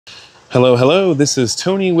Hello, hello, this is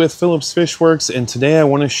Tony with Phillips Fishworks, and today I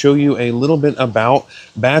want to show you a little bit about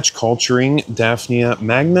batch culturing Daphnia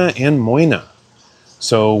Magna and Moina.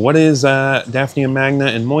 So what is Daphnia Magna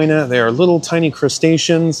and Moina? They are little tiny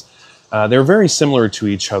crustaceans. They're very similar to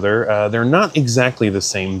each other. They're not exactly the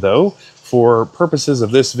same though. For purposes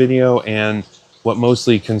of this video and what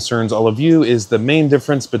mostly concerns all of you is the main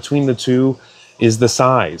difference between the two is the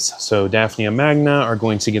size. So Daphnia Magna are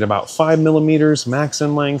going to get about 5 millimeters max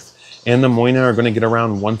in length, and the Moina are going to get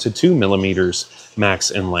around 1 to 2 millimeters max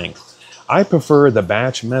in length. I prefer the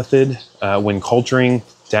batch method when culturing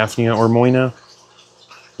Daphnia or Moina.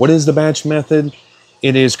 What is the batch method?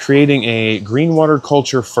 It is creating a green water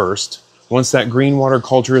culture first. Once that green water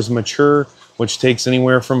culture is mature, which takes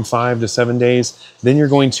anywhere from 5 to 7 days, then you're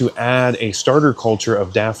going to add a starter culture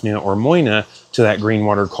of Daphnia or Moina to that green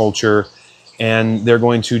water culture, and they're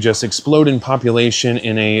going to just explode in population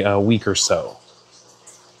in a week or so.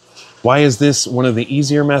 Why is this one of the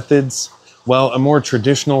easier methods? Well, a more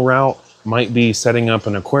traditional route might be setting up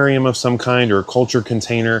an aquarium of some kind or a culture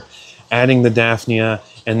container, adding the Daphnia,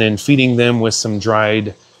 and then feeding them with some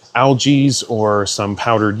dried algae or some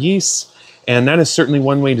powdered yeast. And that is certainly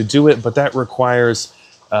one way to do it, but that requires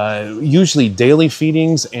usually daily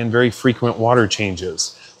feedings and very frequent water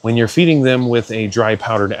changes. When you're feeding them with a dry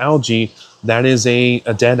powdered algae, that is a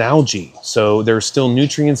dead algae. So there's still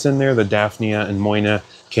nutrients in there the Daphnia and Moina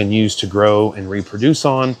can use to grow and reproduce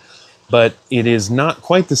on, but it is not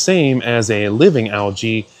quite the same as a living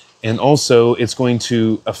algae, and also it's going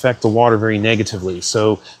to affect the water very negatively.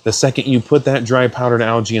 So the second you put that dry powdered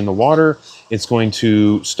algae in the water, it's going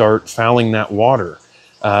to start fouling that water.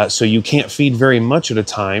 So you can't feed very much at a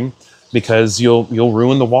time because you'll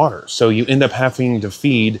ruin the water. So you end up having to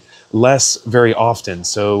feed less very often.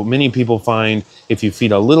 So many people find if you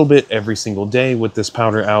feed a little bit every single day with this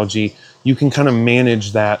powder algae, you can kind of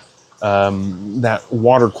manage that, that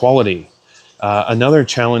water quality. Another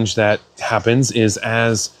challenge that happens is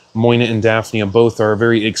as Moina and Daphnia both are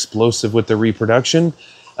very explosive with their reproduction,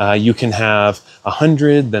 you can have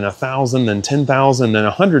 100, then 1,000, then 10,000, then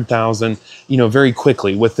 100,000, very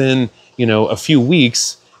quickly. Within, a few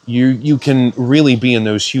weeks, you can really be in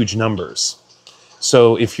those huge numbers.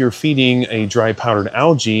 So if you're feeding a dry powdered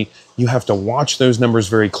algae, you have to watch those numbers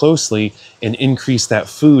very closely and increase that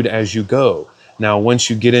food as you go. Now, once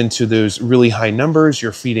you get into those really high numbers,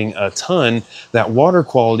 you're feeding a ton, that water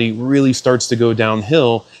quality really starts to go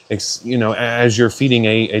downhill, as you're feeding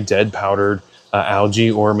a dead powdered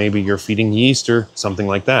algae, or maybe you're feeding yeast or something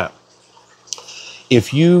like that.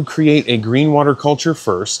 If you create a green water culture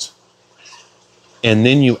first, and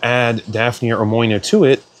then you add Daphnia or Moina to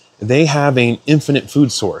it, they have an infinite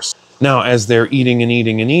food source. Now, as they're eating and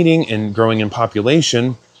eating and eating and growing in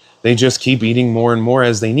population, they just keep eating more and more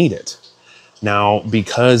as they need it. Now,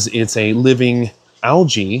 because it's a living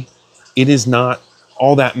algae, it is not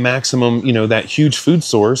all that maximum, that huge food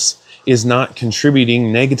source is not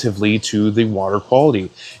contributing negatively to the water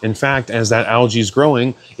quality. In fact, as that algae is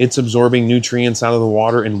growing, it's absorbing nutrients out of the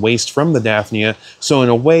water and waste from the Daphnia. So in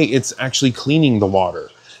a way, it's actually cleaning the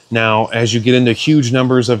water. Now, as you get into huge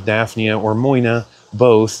numbers of Daphnia or Moina,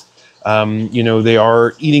 both, they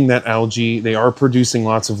are eating that algae, they are producing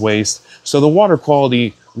lots of waste. So the water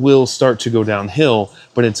quality will start to go downhill,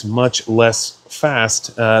 but it's much less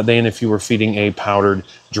fast than if you were feeding a powdered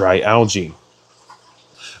dry algae.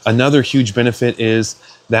 Another huge benefit is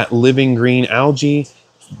that living green algae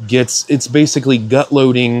it's basically gut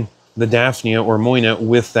loading the Daphnia or Moina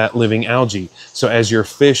with that living algae. So as your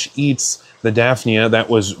fish eats the Daphnia that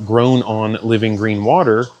was grown on living green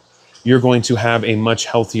water, you're going to have a much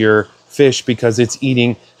healthier fish because it's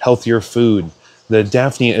eating healthier food. The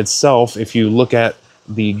Daphnia itself, if you look at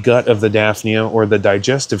the gut of the Daphnia or the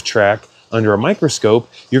digestive tract under a microscope,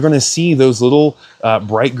 you're going to see those little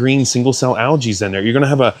bright green single cell algae in there. You're going to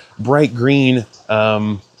have a bright green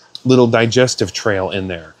little digestive trail in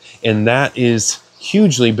there. And that is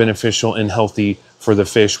hugely beneficial and healthy for the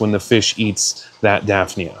fish when the fish eats that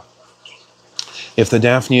Daphnia. If the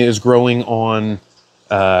Daphnia is growing on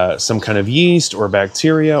some kind of yeast or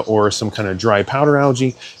bacteria or some kind of dry powder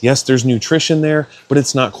algae, yes, there's nutrition there, but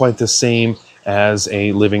it's not quite the same as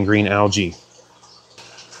a living green algae.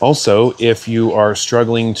 Also, if you are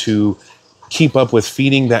struggling to keep up with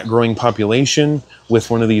feeding that growing population with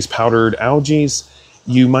one of these powdered algae,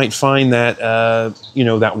 you might find that,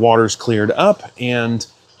 that water's cleared up and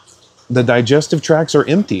the digestive tracts are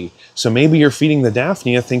empty. So maybe you're feeding the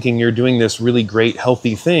Daphnia thinking you're doing this really great,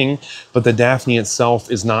 healthy thing, but the Daphnia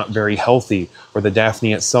itself is not very healthy, or the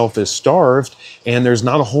Daphnia itself is starved, and there's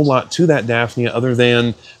not a whole lot to that Daphnia other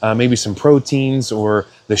than maybe some proteins or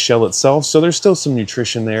the shell itself. So there's still some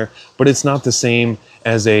nutrition there, but it's not the same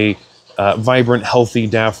as a vibrant, healthy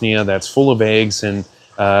Daphnia that's full of eggs and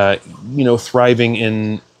thriving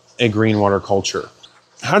in a green water culture.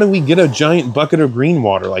 How do we get a giant bucket of green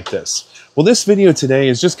water like this? Well, this video today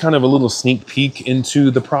is just kind of a little sneak peek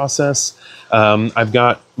into the process. I've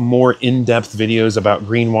got more in-depth videos about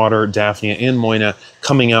green water, Daphnia and Moina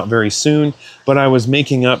coming out very soon, but I was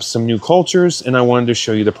making up some new cultures and I wanted to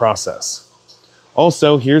show you the process.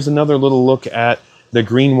 Also, here's another little look at the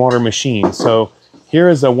green water machine. So here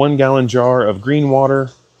is a 1-gallon jar of green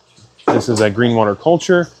water. This is a green water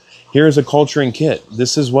culture. Here's a culturing kit.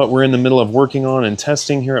 This is what we're in the middle of working on and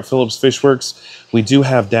testing here at Phillips Fish Works. We do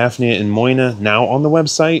have Daphnia and Moina now on the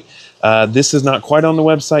website. This is not quite on the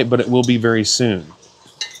website, but it will be very soon.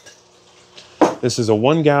 This is a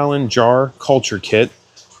 1-gallon jar culture kit.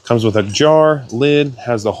 Comes with a jar, lid,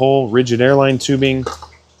 has the whole rigid airline tubing.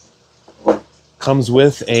 Comes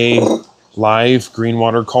with a live green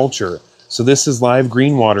water culture. So this is live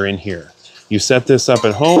green water in here. You set this up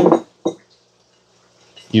at home.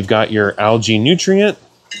 You've got your algae nutrient.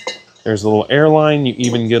 There's a little airline. You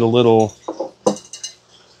even get a little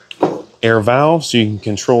air valve so you can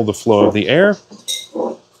control the flow of the air.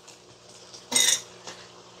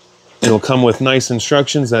 It'll come with nice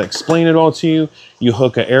instructions that explain it all to you. You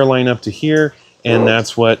hook an airline up to here, and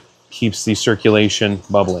that's what keeps the circulation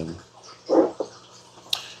bubbling.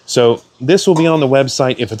 So this will be on the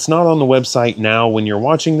website. If it's not on the website now when you're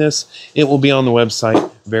watching this, it will be on the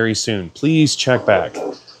website very soon. Please check back.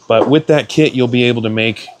 But with that kit, you'll be able to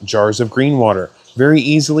make jars of green water very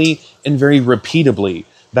easily and very repeatably.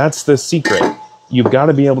 That's the secret. You've got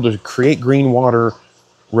to be able to create green water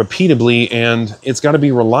repeatably, and it's got to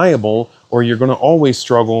be reliable, or you're going to always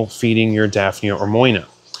struggle feeding your Daphnia or Moina.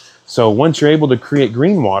 So once you're able to create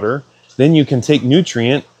green water, then you can take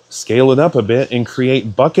nutrient, scale it up a bit, and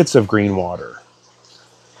create buckets of green water.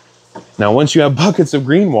 Now, once you have buckets of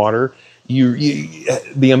green water,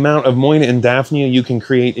 the amount of Moina and Daphnia you can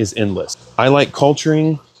create is endless. I like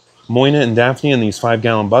culturing Moina and Daphnia in these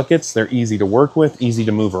 5-gallon buckets. They're easy to work with, easy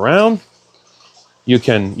to move around. You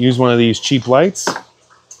can use one of these cheap lights.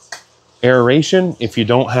 Aeration, if you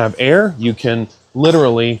don't have air, you can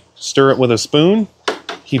literally stir it with a spoon,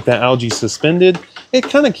 keep that algae suspended. It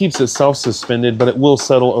kind of keeps itself suspended, but it will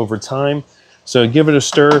settle over time. So give it a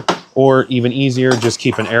stir, or even easier, just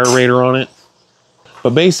keep an aerator on it.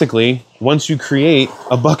 But basically, once you create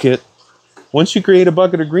a bucket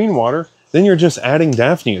of green water, then you're just adding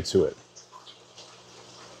Daphnia to it.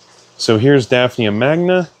 So here's Daphnia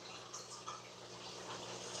Magna.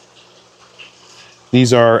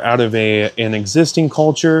 These are out of an existing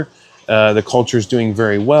culture. The culture is doing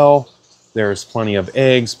very well. There's plenty of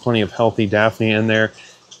eggs, plenty of healthy Daphnia in there.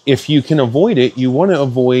 If you can avoid it, you want to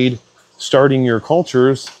avoid starting your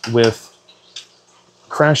cultures with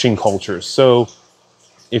crashing cultures. So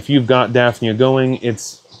if you've got Daphnia going,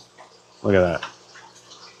 look at that.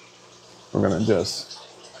 We're going to just...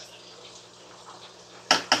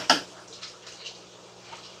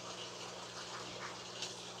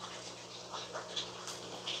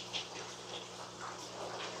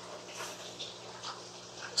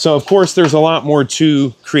 So of course, there's a lot more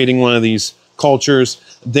to creating one of these cultures.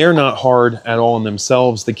 They're not hard at all in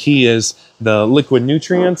themselves. The key is the liquid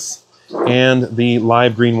nutrients and the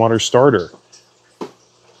live green water starter.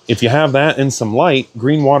 If you have that and some light,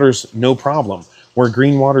 green water's no problem. Where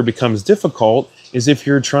green water becomes difficult is if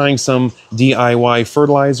you're trying some DIY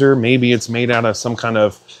fertilizer. Maybe it's made out of some kind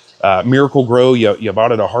of Miracle Grow you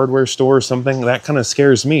bought at a hardware store or something. That kind of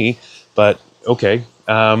scares me, but okay.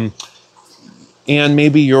 And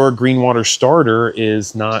maybe your green water starter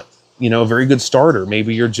is not, a very good starter.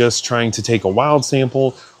 Maybe you're just trying to take a wild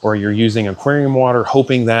sample, or you're using aquarium water,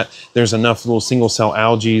 hoping that there's enough little single cell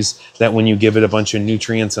algae that when you give it a bunch of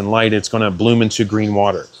nutrients and light, it's going to bloom into green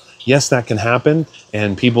water. Yes, that can happen.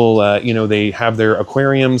 And people, they have their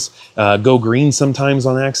aquariums go green sometimes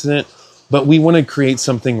on accident. But we want to create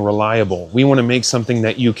something reliable. We want to make something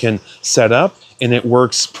that you can set up and it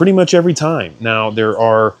works pretty much every time. Now, there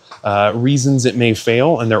are reasons it may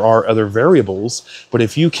fail, and there are other variables, but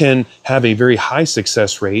if you can have a very high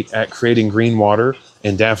success rate at creating green water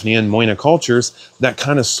and Daphnia and Moina cultures, that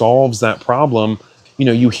kind of solves that problem.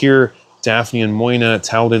 You hear Daphnia and Moina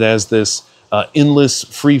touted as this endless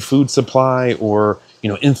free food supply, or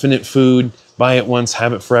infinite food, buy it once,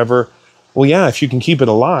 have it forever. Well, yeah, if you can keep it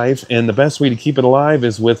alive, and the best way to keep it alive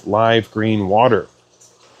is with live green water.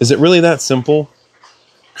 Is it really that simple?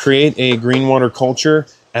 Create a green water culture,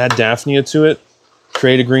 add Daphnia to it.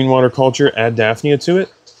 Create a green water culture, add Daphnia to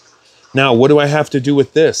it. Now, what do I have to do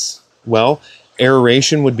with this? Well,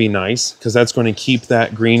 aeration would be nice because that's going to keep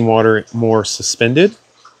that green water more suspended.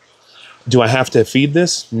 Do I have to feed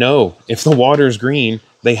this? No. If the water is green,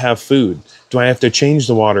 they have food. Do I have to change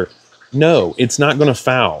the water? No, it's not going to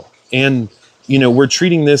foul. And, you know, we're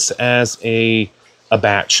treating this as a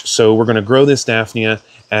batch. So we're going to grow this Daphnia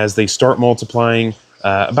as they start multiplying.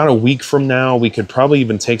 About a week from now, we could probably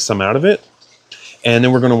even take some out of it. And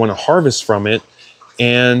then we're going to want to harvest from it.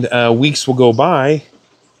 And weeks will go by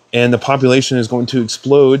and the population is going to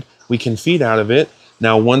explode. We can feed out of it.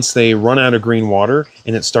 Now, once they run out of green water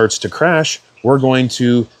and it starts to crash, we're going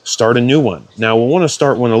to start a new one. Now, we'll want to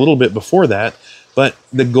start one a little bit before that, but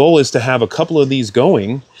the goal is to have a couple of these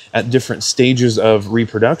going at different stages of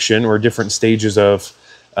reproduction or different stages of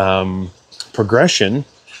progression.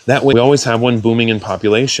 That way, we always have one booming in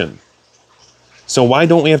population. So why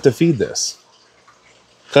don't we have to feed this?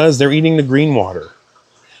 Because they're eating the green water.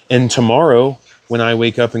 And tomorrow, when I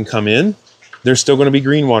wake up and come in, there's still going to be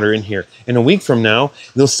green water in here. And a week from now,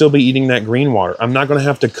 they'll still be eating that green water. I'm not going to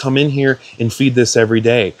have to come in here and feed this every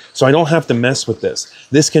day. So I don't have to mess with this.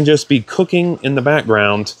 This can just be cooking in the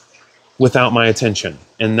background without my attention.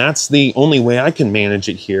 And that's the only way I can manage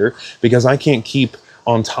it here, because I can't keep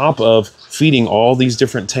on top of feeding all these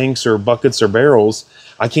different tanks or buckets or barrels.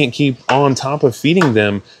 I can't keep on top of feeding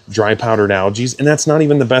them dry powdered algae, and that's not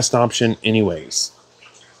even the best option anyways.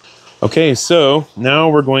 Okay, so now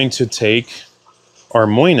we're going to take our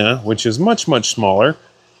Moina, which is much, much smaller,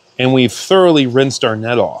 and we've thoroughly rinsed our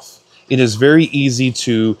net off. It is very easy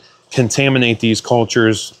to contaminate these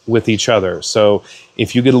cultures with each other. So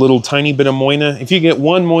if you get a little tiny bit of Moina, if you get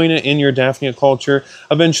one Moina in your Daphnia culture,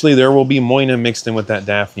 eventually there will be Moina mixed in with that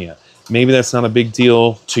Daphnia. Maybe that's not a big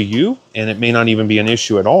deal to you, and it may not even be an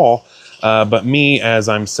issue at all. But me, as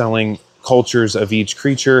I'm selling cultures of each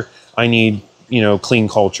creature, I need, you know, clean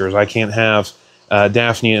cultures. I can't have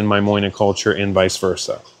Daphnia in my Moina culture and vice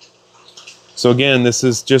versa. So again, this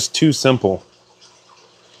is just too simple.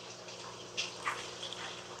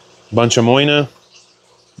 Bunch of Moina,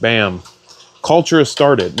 bam. Culture is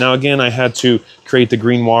started. Now again, I had to create the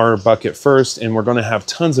green water bucket first, and we're going to have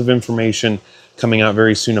tons of information coming out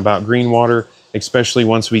very soon about green water, especially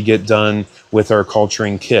once we get done with our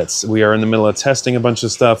culturing kits. We are in the middle of testing a bunch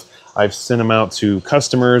of stuff. I've sent them out to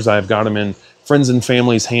customers. I've got them in friends and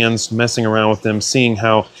family's hands, messing around with them, seeing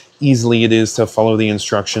how easily it is to follow the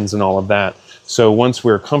instructions and all of that. So once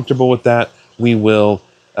we're comfortable with that, we will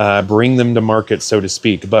bring them to market, so to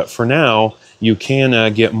speak. But for now, you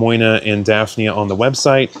can get Moina and Daphnia on the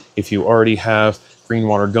website. If you already have green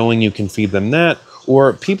water going, you can feed them that.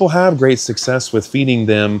 Or people have great success with feeding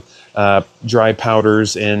them dry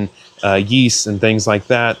powders and yeast and things like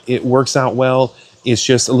that. It works out well. It's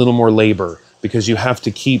just a little more labor because you have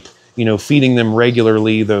to keep, you know, feeding them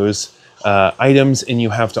regularly those items, and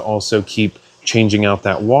you have to also keep changing out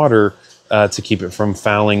that water to keep it from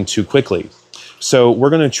fouling too quickly. So we're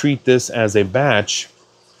going to treat this as a batch,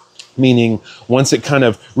 meaning once it kind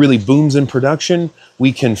of really booms in production,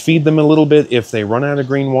 we can feed them a little bit. If they run out of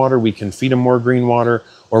green water, we can feed them more green water,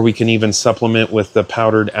 or we can even supplement with the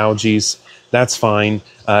powdered algae. That's fine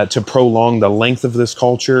to prolong the length of this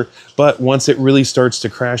culture. But once it really starts to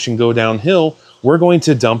crash and go downhill, we're going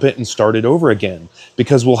to dump it and start it over again,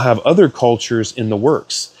 because we'll have other cultures in the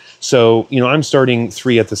works. So, you know, I'm starting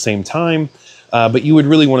 3 at the same time, but you would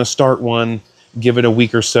really want to start one, give it a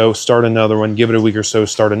week or so, start another one, give it a week or so,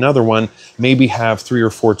 start another one, maybe have 3 or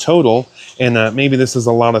 4 total. And maybe this is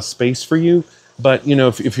a lot of space for you, but, you know,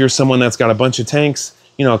 if you're someone that's got a bunch of tanks,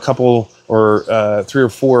 you know, a couple or 3 or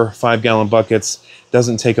 4 5-gallon buckets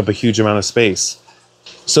doesn't take up a huge amount of space.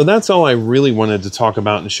 So that's all I really wanted to talk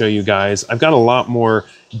about and show you guys. I've got a lot more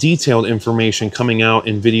detailed information coming out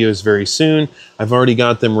in videos very soon. I've already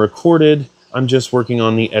got them recorded. I'm just working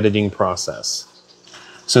on the editing process.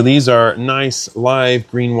 So these are nice live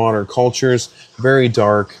green water cultures, very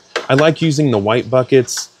dark. I like using the white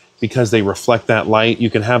buckets because they reflect that light. You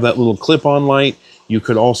can have that little clip-on light. You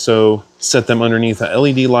could also set them underneath a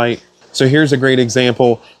LED light. So here's a great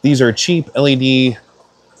example. These are cheap LED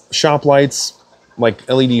shop lights, like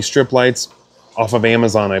LED strip lights off of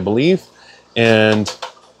Amazon, I believe. And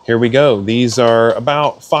here we go. These are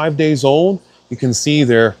about 5 days old. You can see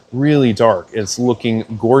they're really dark. It's looking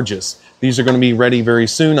gorgeous. These are going to be ready very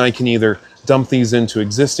soon. I can either dump these into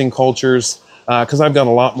existing cultures because I've got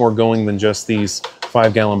a lot more going than just these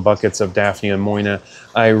 5-gallon buckets of Daphnia and Moina.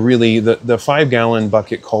 The 5-gallon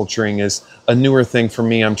bucket culturing is a newer thing for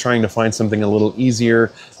me. I'm trying to find something a little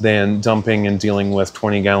easier than dumping and dealing with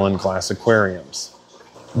 20-gallon glass aquariums.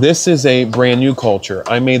 This is a brand new culture.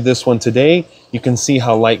 I made this one today. You can see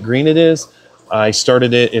how light green it is. I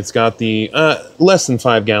started it. It's got the less than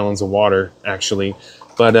 5 gallons of water, actually,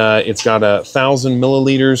 but it's got 1,000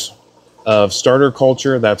 milliliters of starter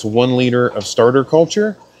culture. That's 1 liter of starter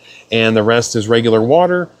culture, and the rest is regular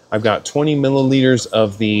water. I've got 20 milliliters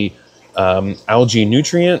of the algae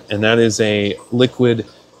nutrient, and that is a liquid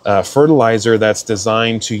fertilizer that's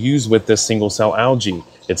designed to use with this single cell algae.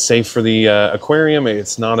 It's safe for the aquarium.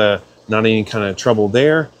 It's not any kind of trouble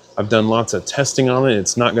there. I've done lots of testing on it.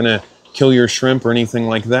 It's not going to kill your shrimp or anything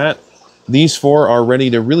like that. These 4 are ready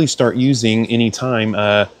to really start using anytime.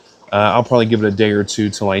 I'll probably give it a day or 2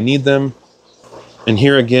 till I need them. And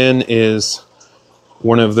here again is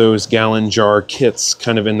one of those gallon jar kits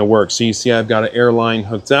kind of in the works. So you see I've got an air line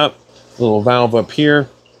hooked up, little valve up here,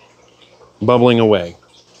 bubbling away.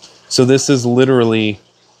 So this is literally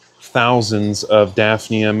thousands of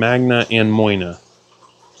Daphnia Magna and Moina.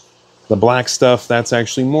 The black stuff, that's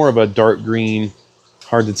actually more of a dark green,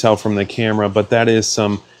 hard to tell from the camera, but that is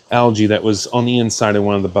some algae that was on the inside of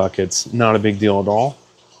one of the buckets. Not a big deal at all.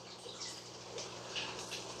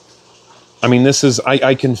 I mean,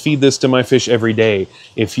 I can feed this to my fish every day.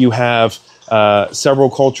 If you have several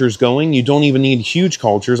cultures going, you don't even need huge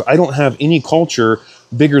cultures. I don't have any culture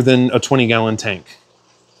bigger than a 20-gallon tank.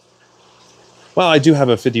 Well, I do have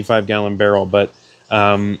a 55-gallon barrel, but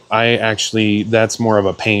that's more of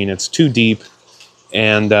a pain. It's too deep,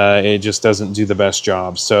 and it just doesn't do the best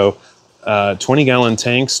job. So 20-gallon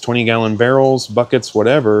tanks, 20-gallon barrels, buckets,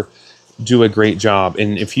 whatever, do a great job.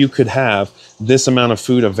 And if you could have this amount of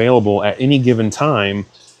food available at any given time,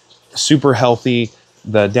 super healthy.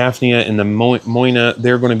 The Daphnia and the Moina,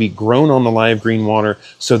 they're going to be grown on the live green water,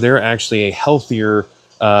 so they're actually a healthier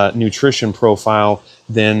nutrition profile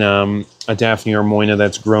than a Daphnia or Moina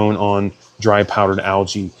that's grown on dry powdered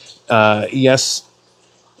algae. Yes,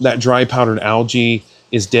 that dry powdered algae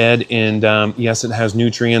is dead, and yes, it has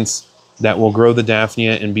nutrients that will grow the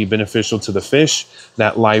Daphnia and be beneficial to the fish.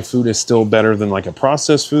 That live food is still better than like a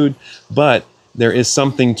processed food, but there is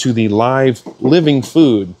something to the live living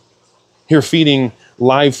food. You're feeding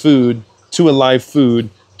live food to a live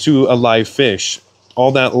food to a live fish.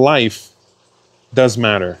 All that life does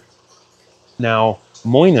matter. Now,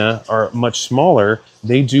 Moina are much smaller.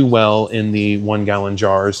 They do well in the 1-gallon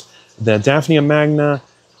jars. The Daphnia Magna,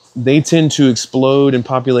 they tend to explode in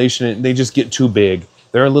population. They just get too big.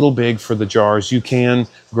 They're a little big for the jars. You can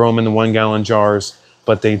grow them in the 1-gallon jars,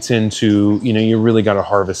 but they tend to, you really got to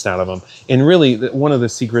harvest out of them. And really, one of the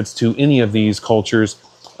secrets to any of these cultures,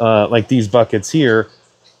 like these buckets here,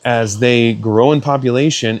 as they grow in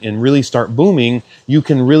population and really start booming, you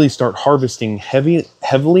can really start harvesting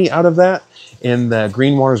heavily out of that. And the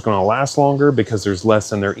green water is going to last longer because there's less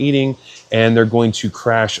than they're eating, and they're going to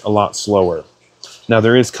crash a lot slower. Now,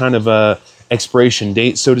 there is kind of a expiration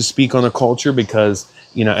date, so to speak, on a culture because,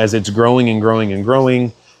 as it's growing and growing and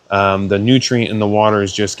growing, the nutrient in the water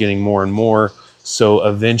is just getting more and more. So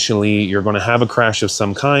eventually you're going to have a crash of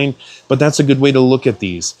some kind, but that's a good way to look at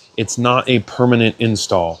these. It's not a permanent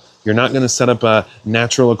install. You're not going to set up a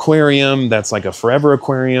natural aquarium that's like a forever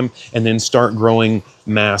aquarium and then start growing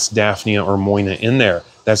mass Daphnia or Moina in there.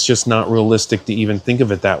 That's just not realistic to even think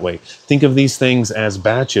of it that way. Think of these things as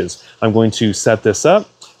batches. I'm going to set this up.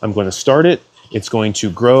 I'm going to start it. It's going to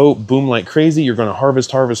grow, boom like crazy. You're going to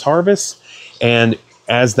harvest, harvest, harvest. And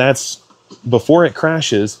before it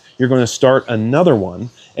crashes, you're going to start another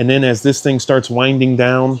one. And then as this thing starts winding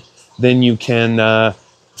down, then you can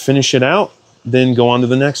finish it out, then go on to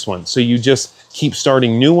the next one. So you just keep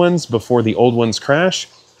starting new ones before the old ones crash,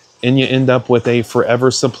 and you end up with a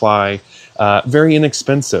forever supply, very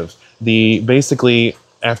inexpensive. Basically,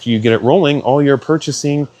 after you get it rolling, all you're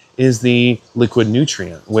purchasing is the liquid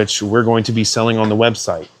nutrient, which we're going to be selling on the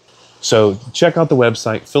website. So check out the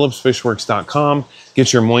website, phillipsfishworks.com.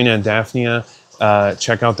 Get your Moina and Daphnia.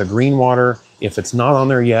 Check out the green water. If it's not on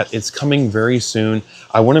there yet, it's coming very soon.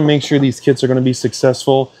 I want to make sure these kits are going to be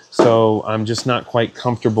successful, so I'm just not quite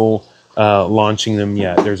comfortable launching them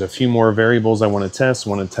yet. There's a few more variables I want to test. I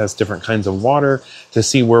want to test different kinds of water to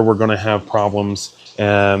see where we're going to have problems,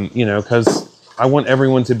 because I want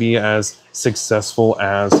everyone to be as successful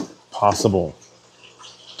as possible.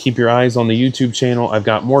 Keep your eyes on the YouTube channel. I've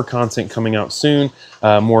got more content coming out soon,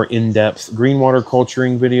 more in-depth green water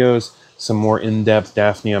culturing videos, some more in-depth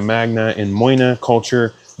Daphnia Magna and Moina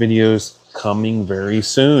culture videos coming very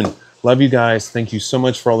soon. Love you guys. Thank you so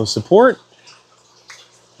much for all the support.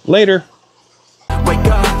 Later.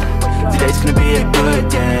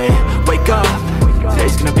 day, wake up,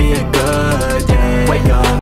 today's gonna be a good